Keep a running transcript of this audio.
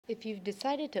If you've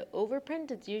decided to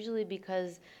overprint, it's usually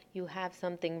because you have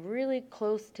something really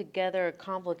close together or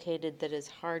complicated that is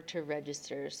hard to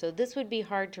register. So this would be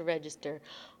hard to register.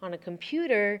 On a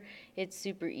computer, it's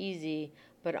super easy,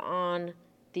 but on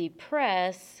the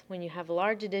press, when you have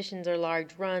large editions or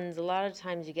large runs, a lot of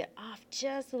times you get off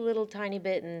just a little tiny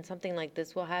bit, and something like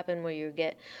this will happen where you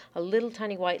get a little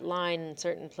tiny white line in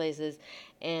certain places,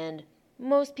 and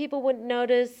most people wouldn't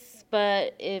notice,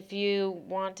 but if you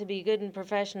want to be good and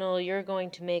professional, you're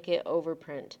going to make it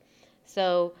overprint.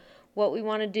 So what we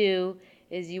want to do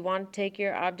is you want to take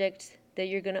your object that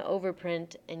you're going to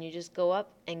overprint and you just go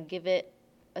up and give it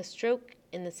a stroke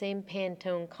in the same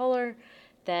Pantone color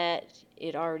that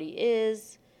it already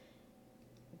is.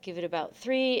 Give it about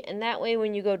 3, and that way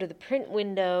when you go to the print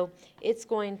window, it's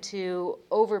going to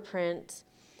overprint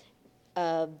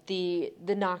the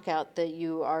knockout that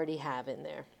you already have in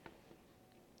there.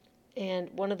 And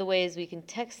one of the ways we can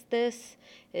text this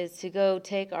is to go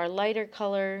take our lighter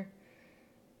color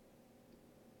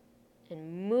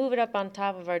and move it up on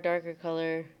top of our darker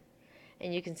color,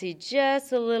 and you can see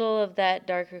just a little of that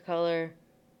darker color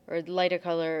or lighter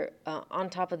color on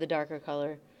top of the darker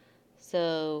color,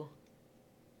 so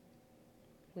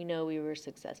we know we were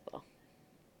successful.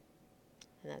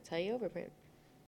 And that's how you overprint.